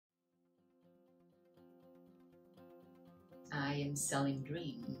I am selling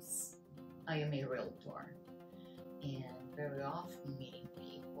dreams. I am a realtor, and very often meeting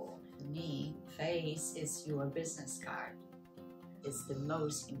people. For me, face is your business card. It's the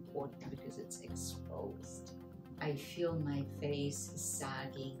most important because it's exposed. I feel my face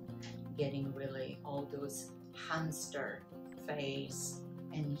sagging, getting really all those hamster face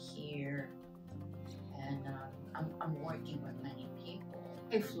and here, and I'm working with many people.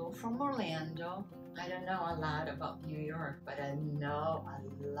 I flew from Orlando. I don't know a lot about New York, but I know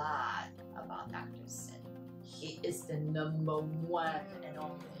a lot about Dr. Singh. He is the #1 in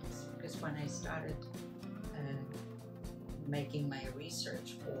all things, because when I started making my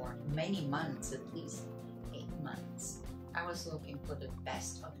research for many months, at least 8 months, I was looking for the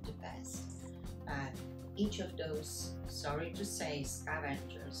best of the best. Each of those, sorry to say,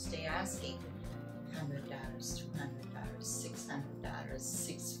 scavengers, they asking $100, $200, $600,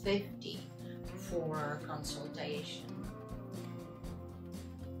 $650 for consultation.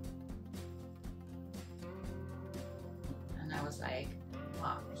 And I was like,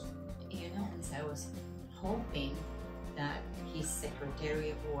 wow, you know, I was hoping that his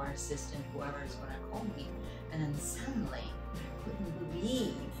secretary or assistant, whoever is gonna call me, and then suddenly I couldn't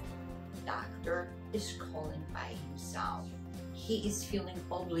believe doctor is calling by himself. He is feeling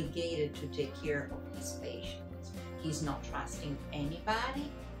obligated to take care of his patients. He's not trusting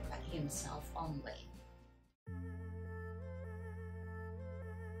anybody but himself only.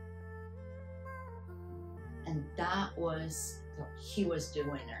 And that was, he was the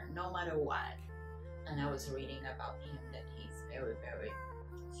winner, no matter what. And I was reading about him that he's very, very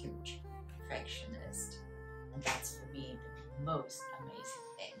huge perfectionist. And that's for me the most amazing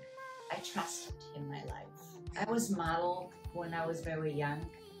thing. I trusted him in my life. I was modeled when I was very young,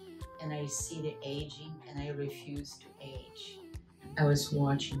 and I see the aging and I refuse to age. I was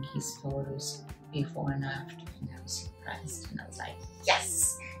watching his photos before and after, and I was surprised, and I was like,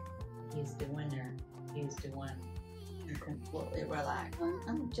 yes, he's the winner, he's the one. I'm completely relaxed.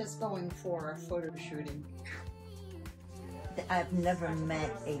 I'm just going for a photo shooting. I've never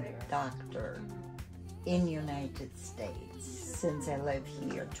met a doctor in the United States since I live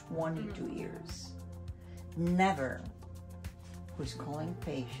here 22 years. Never. Who's calling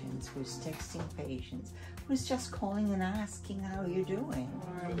patients, who's texting patients, who's just calling and asking how you're doing.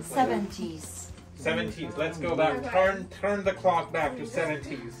 70s. 70s. Let's go back. Turn the clock back to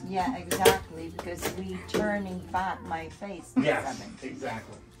 70s. Yeah, exactly, because we turning fat my face in yes, 70s.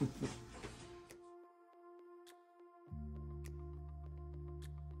 Exactly.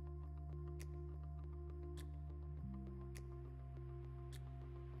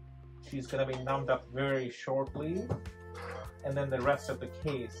 She's going to be numbed up very shortly, and then the rest of the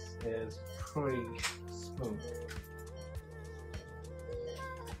case is pretty smooth.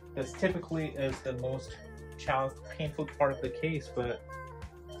 This typically is the most painful part of the case, but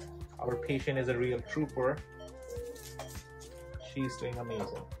our patient is a real trooper. She's doing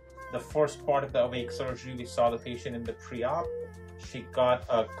amazing. The first part of the awake surgery, we saw the patient in the pre-op. She got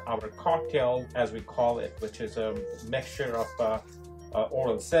our cocktail, as we call it, which is a mixture of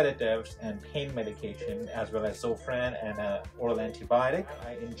oral sedatives and pain medication, as well as Zofran and an oral antibiotic.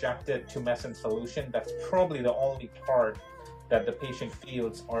 I injected tumescent solution. That's probably the only part that the patient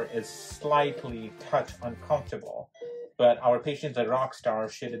feels or is slightly touch uncomfortable. But our patient's a rock star.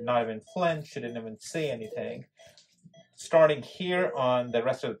 She did not even flinch. She didn't even say anything. Starting here on, the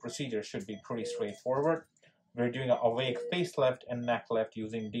rest of the procedure should be pretty straightforward. We're doing an awake facelift and neck lift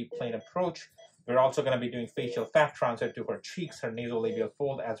using deep plane approach. We're also going to be doing facial fat transfer to her cheeks, her nasolabial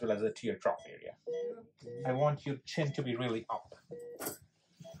fold, as well as the tear trough area. I want your chin to be really up.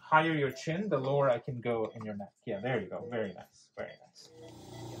 Higher your chin, the lower I can go in your neck. Yeah, there you go. Very nice. Very nice.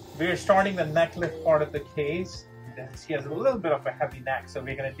 We're starting the neck lift part of the case. She has a little bit of a heavy neck, so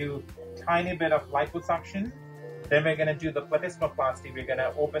we're going to do a tiny bit of liposuction. Then we're going to do the platysmoplasty. We're going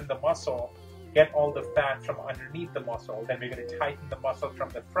to open the muscle, get all the fat from underneath the muscle. Then we're going to tighten the muscle from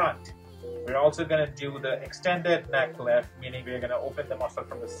the front. We're also going to do the extended neck lift, meaning we're going to open the muscle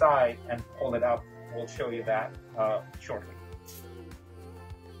from the side and pull it up. We'll show you that shortly.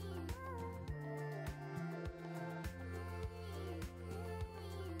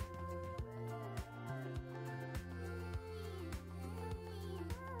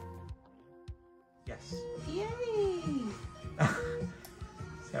 Yes. Yay!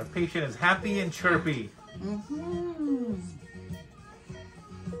 So our patient is happy and chirpy.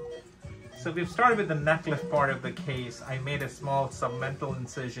 So we've started with the neck lift part of the case. I made a small submental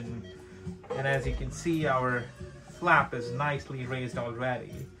incision, and as you can see, our flap is nicely raised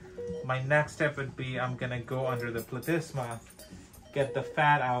already. My next step would be I'm gonna go under the platysma, get the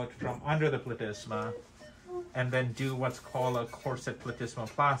fat out from under the platysma, and then do what's called a corset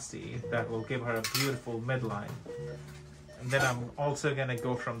platysmoplasty that will give her a beautiful midline. And then I'm also gonna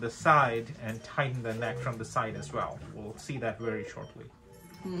go from the side and tighten the neck from the side as well. We'll see that very shortly.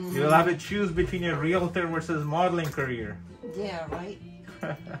 You'll have to choose between your realtor versus modeling career. Yeah, right.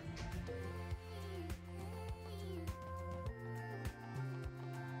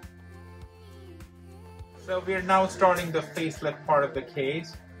 So we're now starting the facelift part of the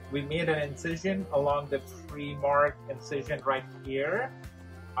case. We made an incision along the pre-marked incision right here.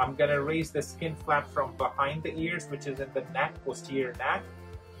 I'm gonna raise the skin flap from behind the ears, which is in the neck, posterior neck.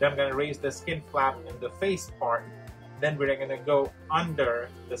 Then I'm gonna raise the skin flap in the face part. Then we're gonna go under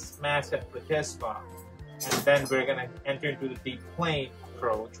the smash and platysma. And then we're gonna enter into the deep plane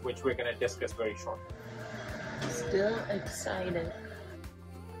approach, which we're gonna discuss very shortly. Still excited.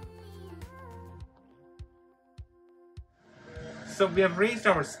 So we have raised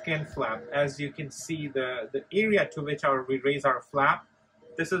our skin flap. As you can see, the area to which we raise our flap,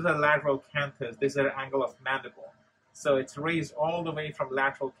 this is a lateral canthus. This is an angle of mandible. So it's raised all the way from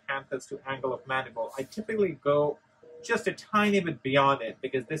lateral canthus to angle of mandible. I typically go just a tiny bit beyond it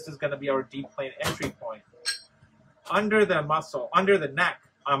because this is going to be our deep plane entry point. Under the muscle, under the neck,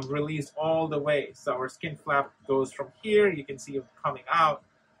 I'm released all the way. So our skin flap goes from here, you can see it coming out,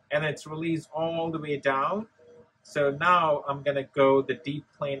 and it's released all the way down. So now I'm going to go the deep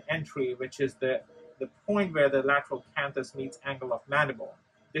plane entry, which is the point where the lateral canthus meets angle of mandible.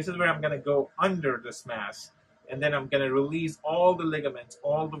 This is where I'm going to go under the smash, and then I'm going to release all the ligaments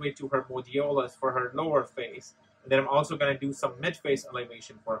all the way to her modiolus for her lower face. And then I'm also going to do some mid-face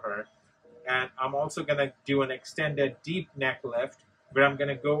elevation for her. And I'm also going to do an extended deep neck lift, where I'm going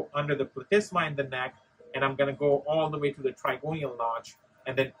to go under the platysma in the neck, and I'm going to go all the way to the trigonial notch,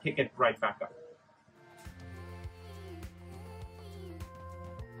 and then pick it right back up.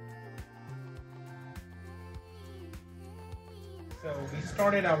 So we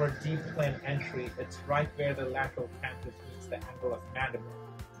started our deep plane entry. It's right where the lateral canthus meets the angle of mandible.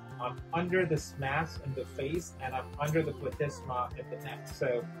 I'm under the smash in the face, and I'm under the platysma in the neck.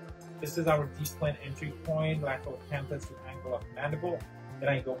 So this is our deep plane entry point, lateral canthus to angle of mandible. Then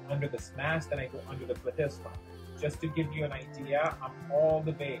I go under the smash, then I go under the platysma. Just to give you an idea, I'm all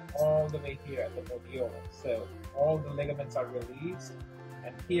the way here at the modiolus. So all the ligaments are released,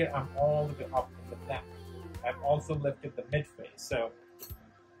 and here I'm all the way up in the neck. I've also lifted the mid-face. So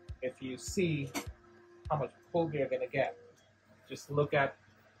if you see how much pull we are going to get, just look at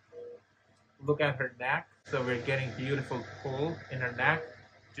her neck. So we're getting beautiful pull in her neck.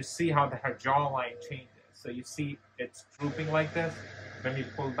 Just see how her jawline changes. So you see it's drooping like this. When we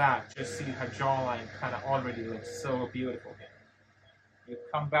pull back, just see her jawline kind of already looks so beautiful here. You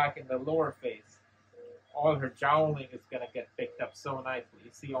come back in the lower face, all her jowling is going to get picked up so nicely.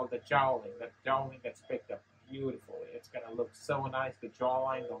 You see all the jowling, that jowling gets picked up beautifully. It's going to look so nice, the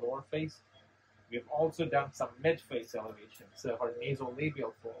jawline, the lower face. We've also done some mid-face elevation, so her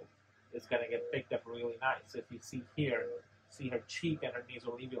nasolabial fold is going to get picked up really nice. If you see here, see her cheek and her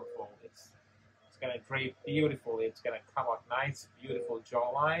nasolabial fold, it's going to drape beautifully. It's going to come out nice, beautiful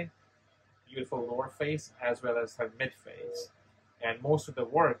jawline, beautiful lower face, as well as her mid-face. And most of the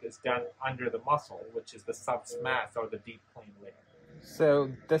work is done under the muscle, which is the subsmash or the deep plane layer. So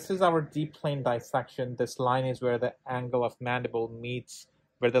this is our deep plane dissection. This line is where the angle of mandible meets,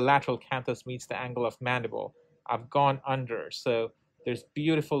 where the lateral canthus meets the angle of mandible. I've gone under, so there's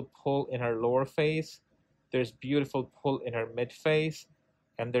beautiful pull in her lower face, there's beautiful pull in her mid face,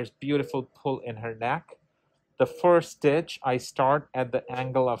 and there's beautiful pull in her neck. The first stitch, I start at the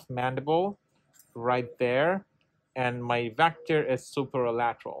angle of mandible, right there, and my vector is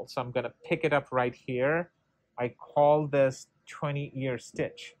superolateral. So I'm gonna pick it up right here. I call this 20-ear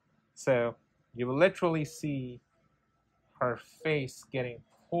stitch. So you will literally see her face getting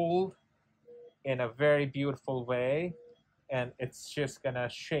pulled in a very beautiful way, and it's just gonna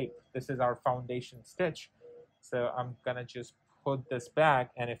shape. This is our foundation stitch. So I'm gonna just put this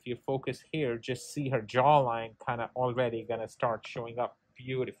back, and if you focus here, just see her jawline kind of already gonna start showing up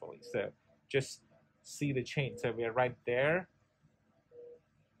beautifully. So just see the change. So we're right there.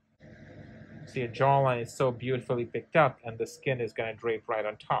 See, her jawline is so beautifully picked up, and the skin is going to drape right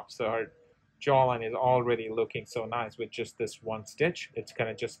on top. So her jawline is already looking so nice with just this one stitch. It's going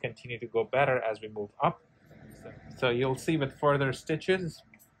to just continue to go better as we move up. So you'll see with further stitches,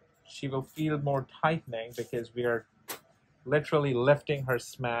 she will feel more tightening because we are literally lifting her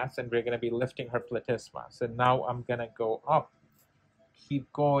smash, and we're going to be lifting her platysma. So now I'm going to go up,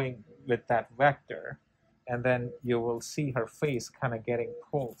 keep going with that vector, and then you will see her face kind of getting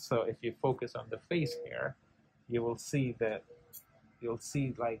pulled. So if you focus on the face here, you will see that, you'll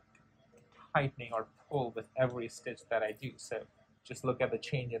see like tightening or pull with every stitch that I do. So just look at the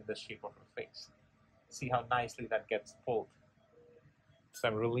change in the shape of her face. See how nicely that gets pulled.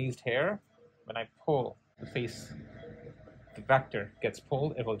 Some released hair, when I pull the face, the vector gets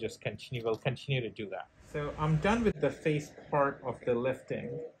pulled, it will just continue to do that. So I'm done with the face part of the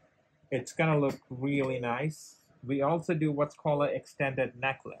lifting. It's gonna look really nice. We also do what's called an extended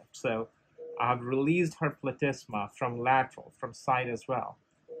neck lift. So I've released her platysma from lateral, from side as well.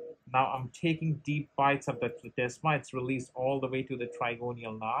 Now I'm taking deep bites of the platysma. It's released all the way to the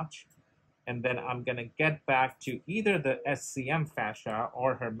trigonial notch. And then I'm gonna get back to either the SCM fascia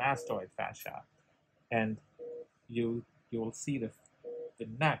or her mastoid fascia. And you will see the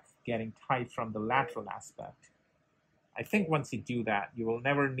neck getting tight from the lateral aspect. I think once you do that, you will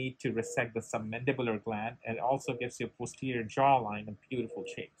never need to resect the submandibular gland, and it also gives your posterior jawline a beautiful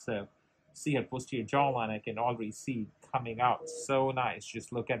shape. So see her posterior jawline, I can already see coming out so nice.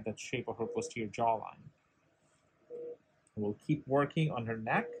 Just look at the shape of her posterior jawline. We'll keep working on her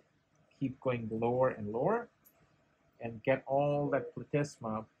neck, keep going lower and lower, and get all that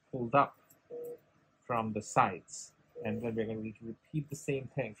platysma pulled up from the sides. And then we're going to repeat the same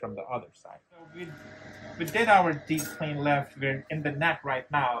thing from the other side. So we did our deep plane lift. We're in the neck right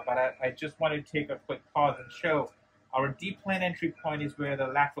now, but I just want to take a quick pause and show our deep plane entry point is where the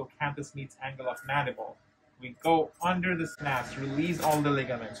lateral canthus meets angle of mandible. We go under the snaps, release all the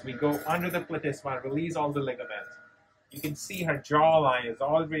ligaments. We go under the platysma, release all the ligaments. You can see her jawline is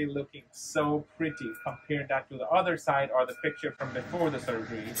already looking so pretty. Compare that to the other side or the picture from before the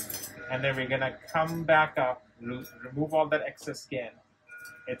surgery. And then we're gonna come back up, remove all that excess skin.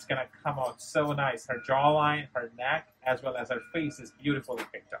 It's gonna come out so nice. Her jawline, her neck, as well as her face is beautifully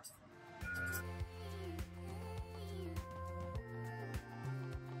picked up.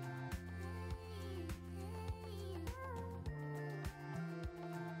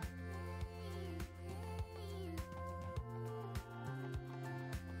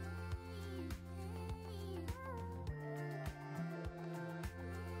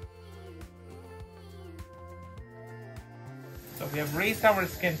 So we have raised our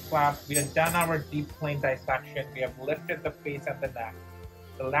skin flap, we have done our deep plane dissection, we have lifted the face and the neck.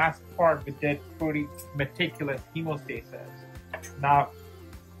 The last part we did pretty meticulous hemostasis. Now,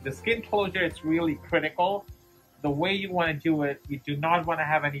 the skin closure is really critical. The way you want to do it, you do not want to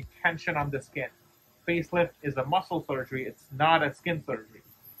have any tension on the skin. Facelift is a muscle surgery, it's not a skin surgery.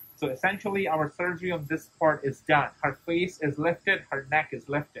 So essentially our surgery on this part is done. Her face is lifted, her neck is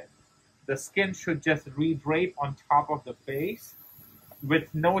lifted. The skin should just re-drape on top of the face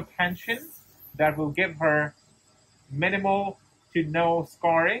with no tension. That will give her minimal to no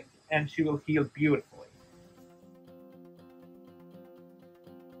scarring, and she will heal beautifully.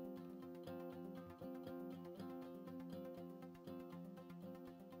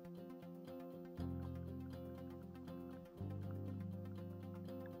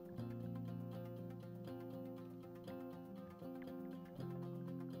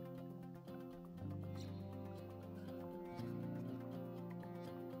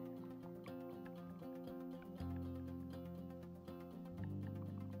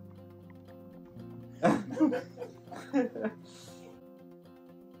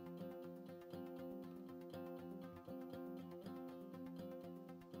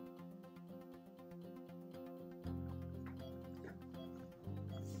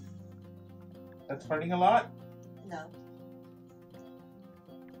 That's hurting a lot? No.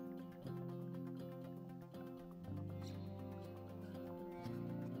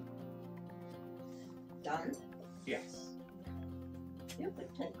 Done? Yes. You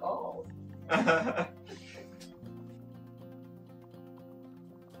could take all.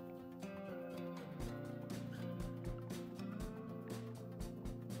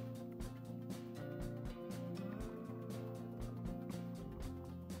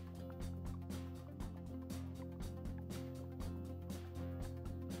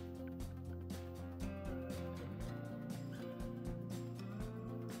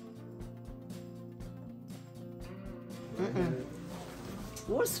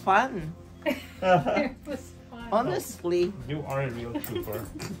 It was fun. It was fun. Honestly. You are a real trooper.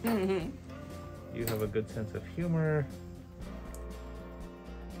 You have a good sense of humor.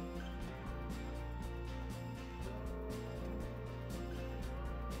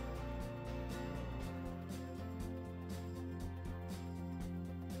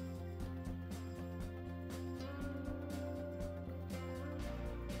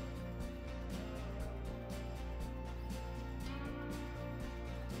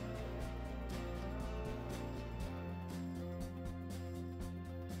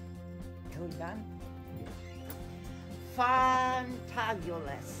 You done?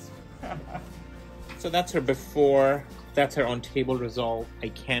 Fantabulous. So that's her before. That's her on-table result. I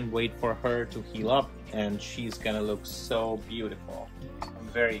can't wait for her to heal up, and she's gonna look so beautiful. I'm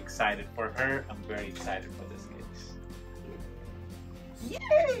very excited for her. I'm very excited for this case.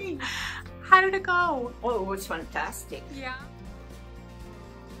 Yay! How did it go? Oh, it was fantastic. Yeah.